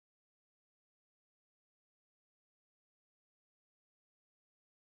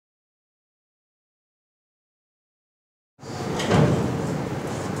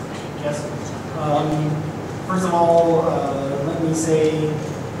Yes. First of all, let me say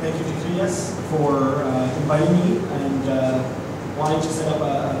thank you to CRIES for inviting me and wanting to set up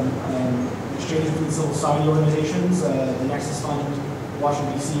an exchange between civil society organizations. The Nexus Fund,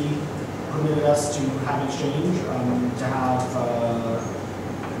 Washington, D.C. permitted us to have an exchange, to have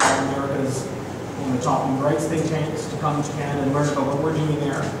America's one of the top human rights think tanks to come to Canada and learn about what we're doing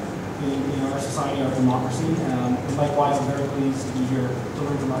there in our society, our democracy. And likewise, I'm very pleased to be here to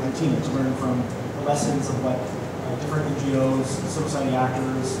learn from Argentina, to learn from the lessons of what different NGOs, civil society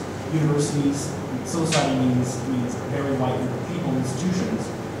actors, universities. Civil society means a very wide group of people and institutions.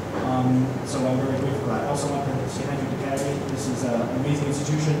 So I'm very grateful for that. I also want to say thank you to CARI. This is an amazing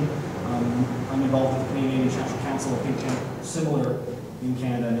institution. I'm involved with the Canadian International Council, a think tank similar in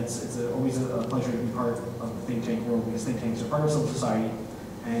Canada, and it's always a pleasure to be part of the think tank world, because think tanks are part of civil society,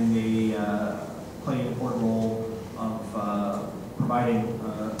 and they play an important role of providing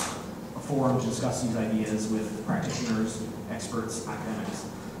a forum to discuss these ideas with practitioners, experts, academics.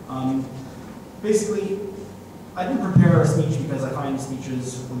 Basically, I didn't prepare a speech because I find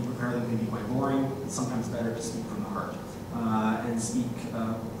speeches, when you prepare them, can be quite boring. It's sometimes better to speak from the heart and speak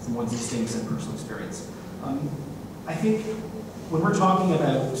from one's instincts and personal experience. I think when we're talking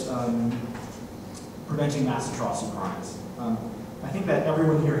about preventing mass atrocity crimes, I think that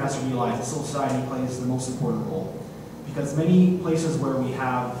everyone here has to realize that civil society plays the most important role, because many places where we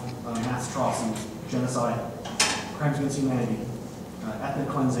have mass atrocities, genocide, crimes against humanity, ethnic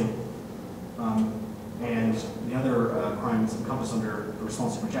cleansing, and the other crimes encompassed under the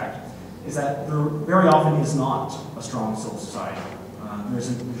Responsibility to Protect, is that there very often is not a strong civil society. There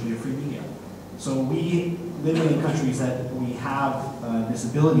isn't usually a free media. So we live in countries that we have this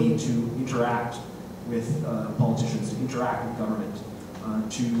ability to interact with politicians, to interact with government,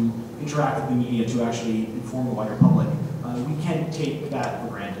 to interact with the media, to actually inform the wider public. We can't take that for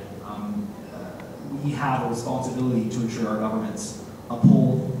granted. We have a responsibility to ensure our governments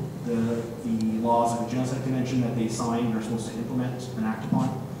uphold the laws of the Genocide Convention that they signed and are supposed to implement and act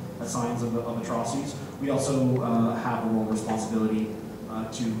upon as signs of atrocities. We also have a role and responsibility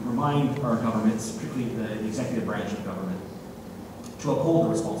to remind our governments, particularly the executive branch of government, to uphold the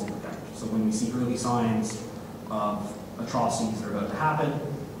Responsibility to Protect. So when we see early signs of atrocities that are about to happen,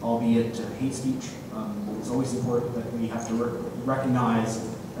 albeit hate speech, it's always important that we have to recognize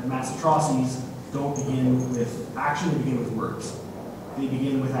that mass atrocities don't begin with action, they begin with words. They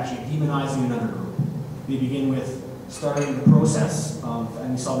begin with actually demonizing another group. They begin with starting the process of,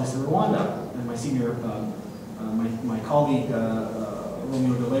 and we saw this in Rwanda, and my senior, my colleague,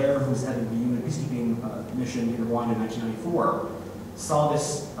 Romeo Dallaire, who's head of the UN Peacekeeping Mission in Rwanda in 1994, saw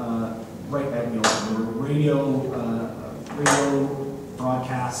this right at there were radio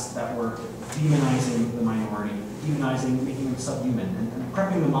broadcasts that were demonizing the minority, demonizing, making them subhuman, and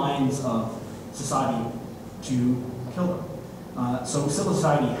prepping the minds of society to kill them. So civil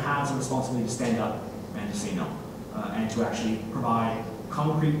society has a responsibility to stand up and to say no, and to actually provide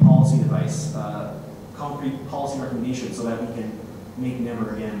concrete policy advice, concrete policy recommendations so that we can make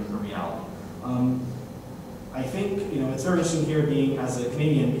never again a reality. I think it's very interesting here being as a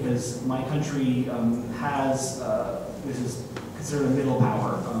Canadian, because my country has, this is considered a middle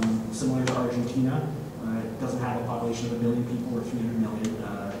power, similar to Argentina. It doesn't have a population of 1 billion people or 300 million.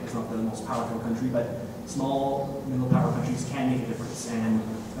 It's not the most powerful country, but small middle power countries can make a difference. And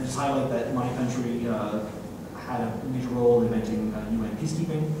I just highlight that my country had a major role in inventing UN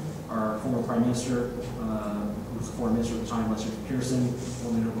peacekeeping. Our former Prime Minister, who was the Foreign Minister at the time, Lester Pearson,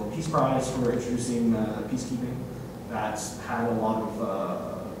 won the Nobel Peace Prize for introducing peacekeeping. That's had a lot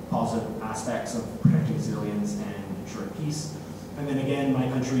of positive aspects of protecting civilians and ensuring peace. And then again, my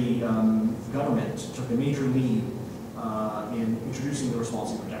country government took a major lead in introducing the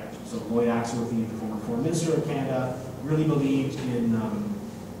Responsibility to Protect. So Lloyd Axworthy, the former Foreign Minister of Canada, really believed in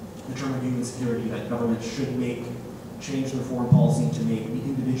the term of human security, that governments should change their foreign policy to make the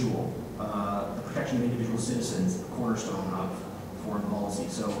individual, the protection of individual citizens, the cornerstone of foreign policy.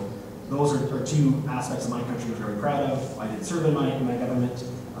 So those are two aspects of my country we're very proud of. I didn't serve in my government,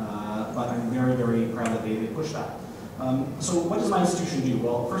 but I'm very, very proud that they pushed that. So what does my institution do?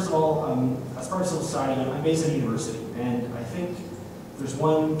 Well, first of all, as part of civil society, I'm based at a university, and I think there's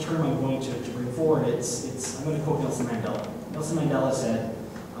one term I'm going to bring forward. I'm going to quote Nelson Mandela. Nelson Mandela said,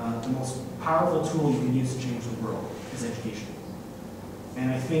 the most powerful tool you can use to change the world is education.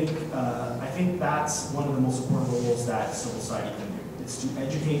 And I think that's one of the most important roles that civil society can do. It's to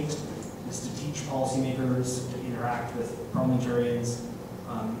educate, it's to teach policymakers, to interact with parliamentarians,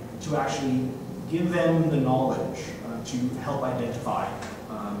 to actually give them the knowledge to help identify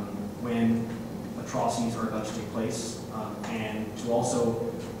when atrocities are about to take place, and to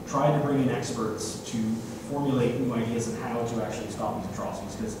also tried to bring in experts to formulate new ideas on how to actually stop these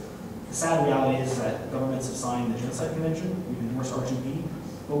atrocities. Because the sad reality is that governments have signed the Genocide Convention, we've endorsed R2P,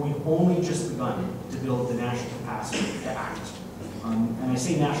 but we've only just begun to build the national capacity to act. And I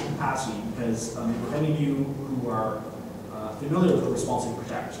say national capacity because for any of you who are familiar with the Responsability to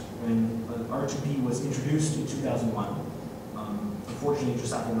Protect, when R2P was introduced in 2001, unfortunately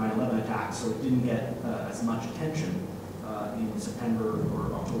just after the 9/11 attacks, so it didn't get as much attention in September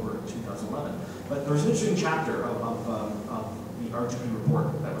or October 2011. But there was an interesting chapter of the R2P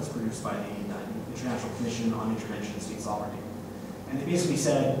report that was produced by the International Commission on Intervention in State Sovereignty. And it basically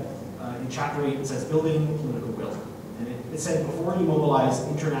said, in chapter 8, it says building political will. And it said before you mobilize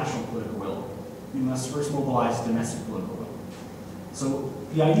international political will, you must first mobilize domestic political will. So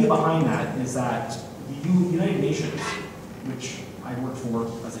the idea behind that is that the United Nations, which I worked for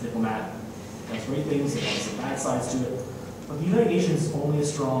as a diplomat, does great things, it has some bad sides to it, but the United Nations is only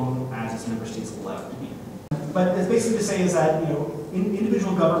as strong as its member states will allow it to be. But it's basically to say is that,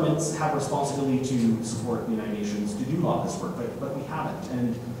 individual governments have a responsibility to support the United Nations, to do a lot of this work, but we haven't.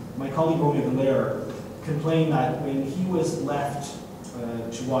 And my colleague Romeo Dallaire complained that when he was left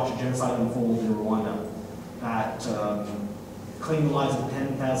to watch a genocide unfold in Rwanda that claimed the lives of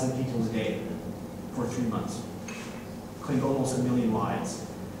 10,000 people a day for 3 months, claimed almost 1 million lives.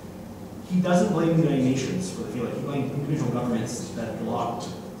 He doesn't blame the United Nations for the failure. He blamed individual governments that blocked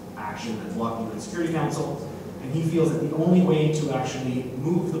action, that blocked the UN Security Council, and he feels that the only way to actually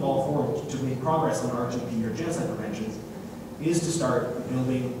move the ball forward to make progress on R2P or genocide prevention is to start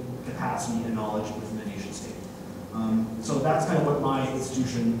building capacity and knowledge within the nation state. So that's kind of what my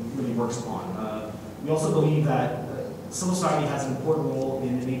institution really works upon. We also believe that civil society has an important role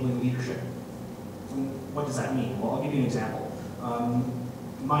in enabling leadership. So what does that mean? Well, I'll give you an example.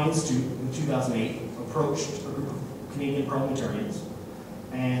 My institute in 2008 approached a group of Canadian parliamentarians,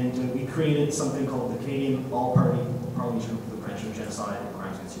 and we created something called the Canadian All-Party Parliamentary Group for the Prevention of Genocide and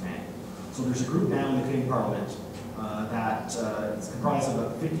Crimes Against Humanity. So there's a group now in the Canadian Parliament that is comprised of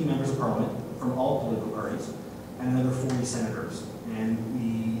about 50 members of Parliament from all political parties and another 40 senators. And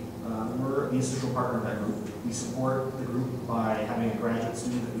we're the institutional partner of that group. We support the group by having a graduate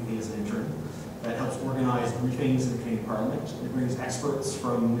student that we pay as an intern that helps organize briefings in the Canadian Parliament. It brings experts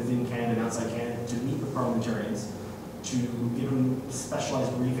from within Canada and outside Canada to meet with parliamentarians to give them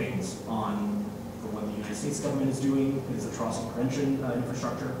specialized briefings on what the United States government is doing, its atrocity prevention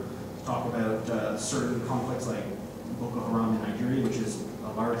infrastructure, to talk about certain conflicts like Boko Haram in Nigeria, which is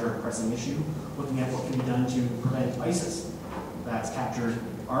a larger pressing issue, looking at what can be done to prevent ISIS. That's captured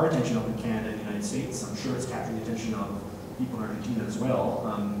our attention up in Canada and the United States. I'm sure it's captured the attention of people in Argentina as well.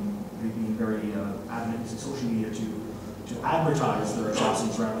 They've been very adamant using social media to advertise their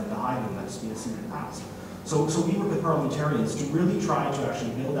atrocities rather than to hide them. That's been seen in the past. So we work with parliamentarians to really try to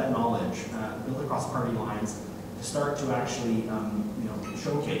actually build that knowledge, build across party lines, to start to actually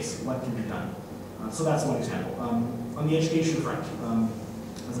showcase what can be done. So that's one example. On the education front,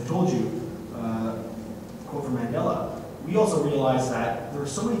 as I told you, quote from Mandela, we also realize that there are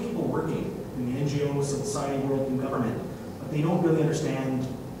so many people working in the NGO, civil society world, in government, but they don't really understand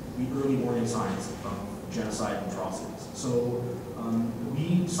the early warning signs of genocide and atrocities. So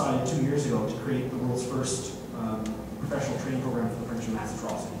we decided 2 years ago to create the world's first professional training program for the prevention of mass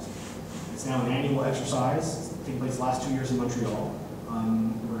atrocities. It's now an annual exercise. It's taken place the last 2 years in Montreal.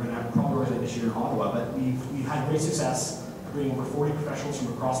 We're going to probably organize it this year in Ottawa, but we've had great success bringing over 40 professionals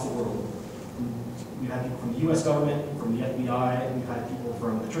from across the world. We've had people from the US government, from the FBI, we've had people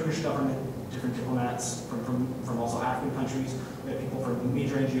from the Turkish government, different diplomats from also African countries. We have people from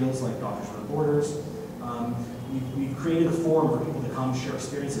major NGOs like Doctors Without Borders. We've created a forum for people to come share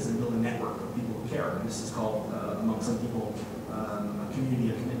experiences and build a network of people who care. And this is called, among some people, a community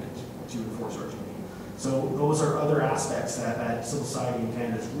of commitment to enforce R2P. So those are other aspects that civil society in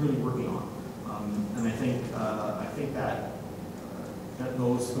Canada is really working on. And I think that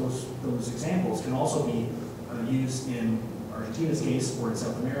those examples can also be used in Argentina's case or in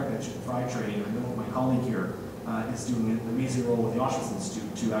South America to provide training. I know my colleague here is doing an amazing role with the Auschwitz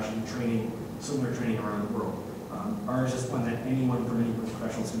Institute to actually do similar training around the world. Ours is one that anyone from any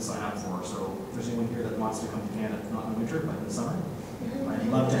professionals can sign up for. So if there's anyone here that wants to come to Canada, not in the winter, but in the summer, I'd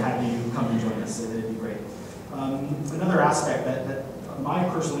love to have you come and join us. It'd be great. Another aspect that my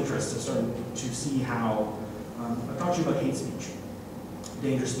personal interest is starting to see how, I've talked to you about hate speech,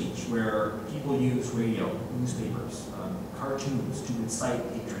 dangerous speech, where people use radio, newspapers, cartoons to incite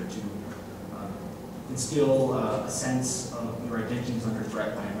hatred, to instill a sense of your identity is under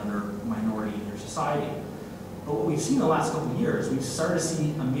threat by another minority in your society. But what we've seen in the last couple of years, we've started to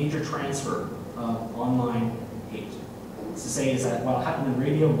see a major transfer of online hate. to say is that while it happened in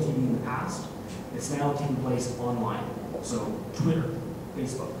radio and TV in the past, it's now taking place online. So Twitter,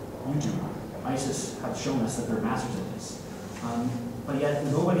 Facebook, YouTube, ISIS have shown us that they're masters at this. But yet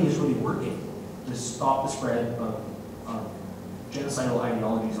nobody is really working to stop the spread of genocidal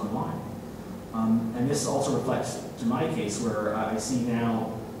ideologies online. And this also reflects to my case where I see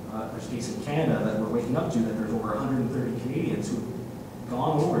now, there's a case in Canada that we're waking up to that there's over 130 Canadians who've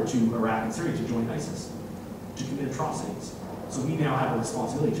gone over to Iraq and Syria to join ISIS, to commit atrocities. So we now have a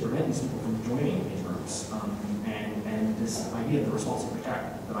responsibility to prevent these people from joining these groups. And this idea of the responsibility to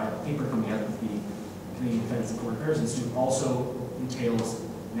protect, that I have a paper coming out of the Canadian Defense and Foreign Affairs Institute, also entails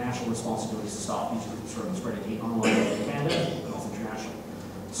national responsibilities to stop these groups from spreading hate online in Canada, but also internationally.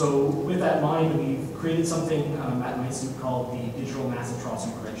 So with that in mind, we've created something at my institute called the Digital Mass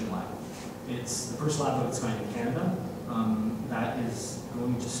Atrocity Prevention Lab. It's the first lab of its kind in Canada that is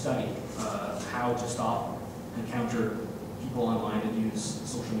going to study how to stop and counter people online that use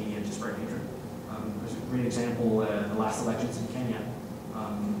social media to spread hatred. There's a great example in the last elections in Kenya.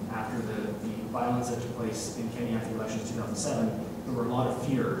 After the violence that took place in Kenya after the elections in 2007, there were a lot of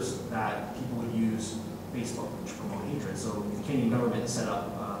fears that people would use Facebook to promote hatred. So the Kenyan government set up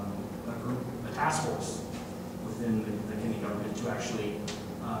a task force within the Kenyan government to actually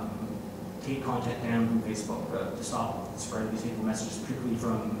take content down from Facebook to stop the spread of these hateful messages, particularly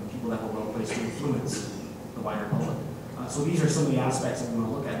from people that were well placed to influence the wider public. So these are some of the aspects that we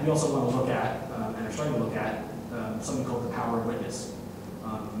want to look at. We also want to look at, and are starting to look at, something called the power of witness.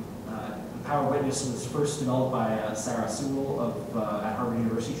 The power of witness was first developed by Sarah Sewell at Harvard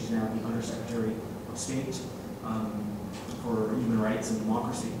University. She's now the Undersecretary of State for Human Rights and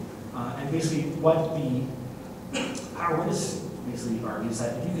Democracy. And basically what the power of witness basically argues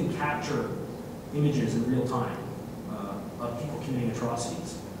that if you can capture images in real time of people committing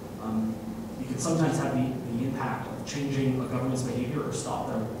atrocities, you can sometimes have the impact of changing a government's behavior or stop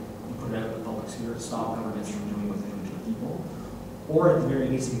them and put it out in the public sphere, stop governments from doing what they're doing to the people. Or at the very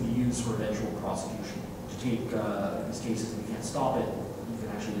least, it can be used for eventual prosecution. To take these cases, if you can't stop it, you can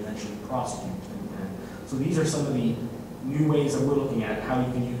actually eventually prosecute. And so these are some of the new ways that we're looking at how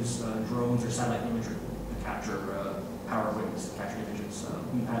you can use drones or satellite imagery to capture power witness, to capture images.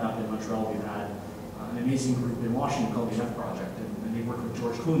 We've had up in Montreal, we've had an amazing group in Washington called the Enough Project, and they work with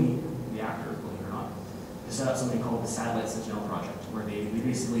George Clooney, the actor, believe it or not, to set up something called the Satellite Sentinel Project, where they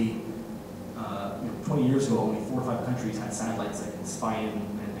basically 20 years ago, only 4 or 5 countries had satellites that could spy in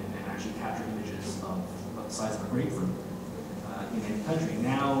and actually capture images of the size of a grapefruit in any country.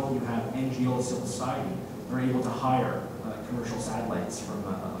 Now you have NGOs, civil society, they're able to hire commercial satellites from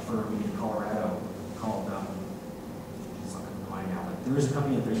a firm in Colorado called, it's not going to mind now, but there is a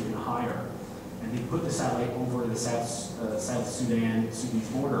company that you can hire, and they put the satellite over the South Sudanese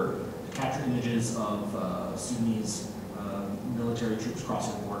border to capture images of Sudanese military troops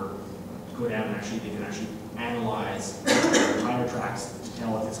crossing the border. Go down and they can actually analyze tire tracks to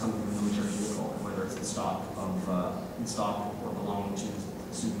tell if it's coming from a military vehicle and whether it's in stock or belonging to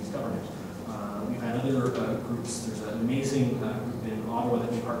the Sudanese government. We've had other groups. There's an amazing group in Ottawa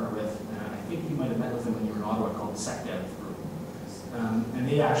that we partner with. I think you might have met with them when you were in Ottawa, called the SecDev group. And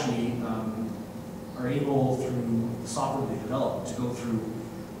they actually are able, through the software they developed, to go through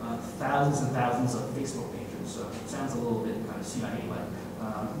thousands and thousands of Facebook pages. So it sounds a little bit kind of CIA-like.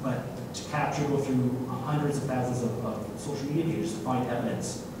 But to capture, go through hundreds of thousands of social media pages to find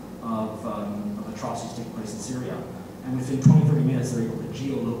evidence of atrocities taking place in Syria. And within 20-30 minutes, they're able to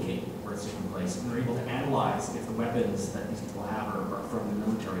geolocate where it's taking place. And they're able to analyze if the weapons that these people have are from the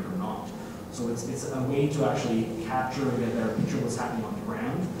military or not. So it's a way to actually capture a better picture of what's happening on the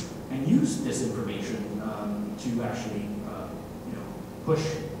ground and use this information to actually push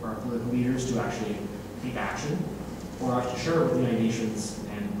our political leaders to actually take action, or actually share it with the United Nations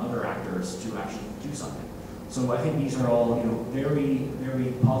and other actors to actually do something. So I think these are all very,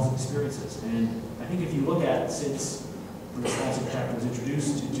 very positive experiences. And I think if you look at since the Responsibility to Protect was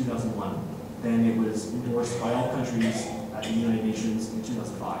introduced in 2001, then it was endorsed by all countries at the United Nations in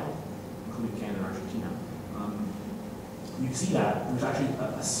 2005, including Canada and Argentina. You can see that there's actually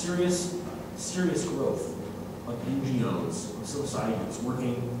a serious growth of NGOs, of civil society groups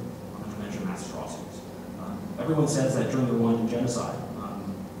working on the prevention of mass atrocities. Everyone says that during the Rwandan genocide,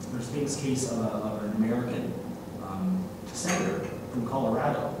 there's a famous case of an American senator from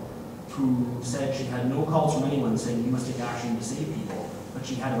Colorado who said she had no calls from anyone saying you must take action to save people, but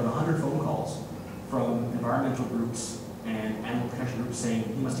she had about 100 phone calls from environmental groups and animal protection groups saying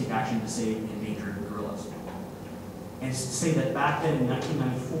you must take action to save endangered gorillas. And to say that back then in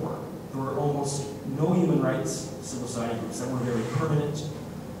 1994, there were almost no human rights civil society groups that were very permanent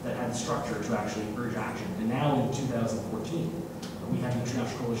that had the structure to actually urge action. And now in 2014, we have the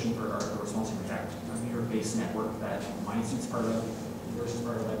International Coalition for Article Responsible Protect, a New York-based network that my institute's part of, yours is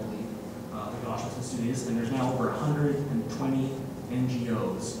part of, I believe, the Gosh's Institute is, and there's now over 120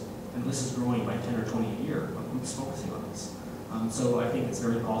 NGOs, and this is growing by 10 or 20 a year of groups focusing on this. So I think it's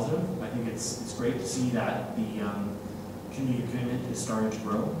very positive. I think it's great to see that the community commitment is starting to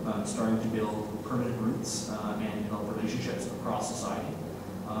grow, starting to build permanent roots and develop relationships across society.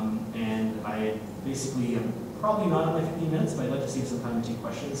 And I basically am probably not at my 15 minutes, but I'd like to save some time to take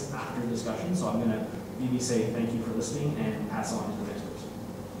questions after the discussion. So I'm going to maybe say thank you for listening and pass on to the next person.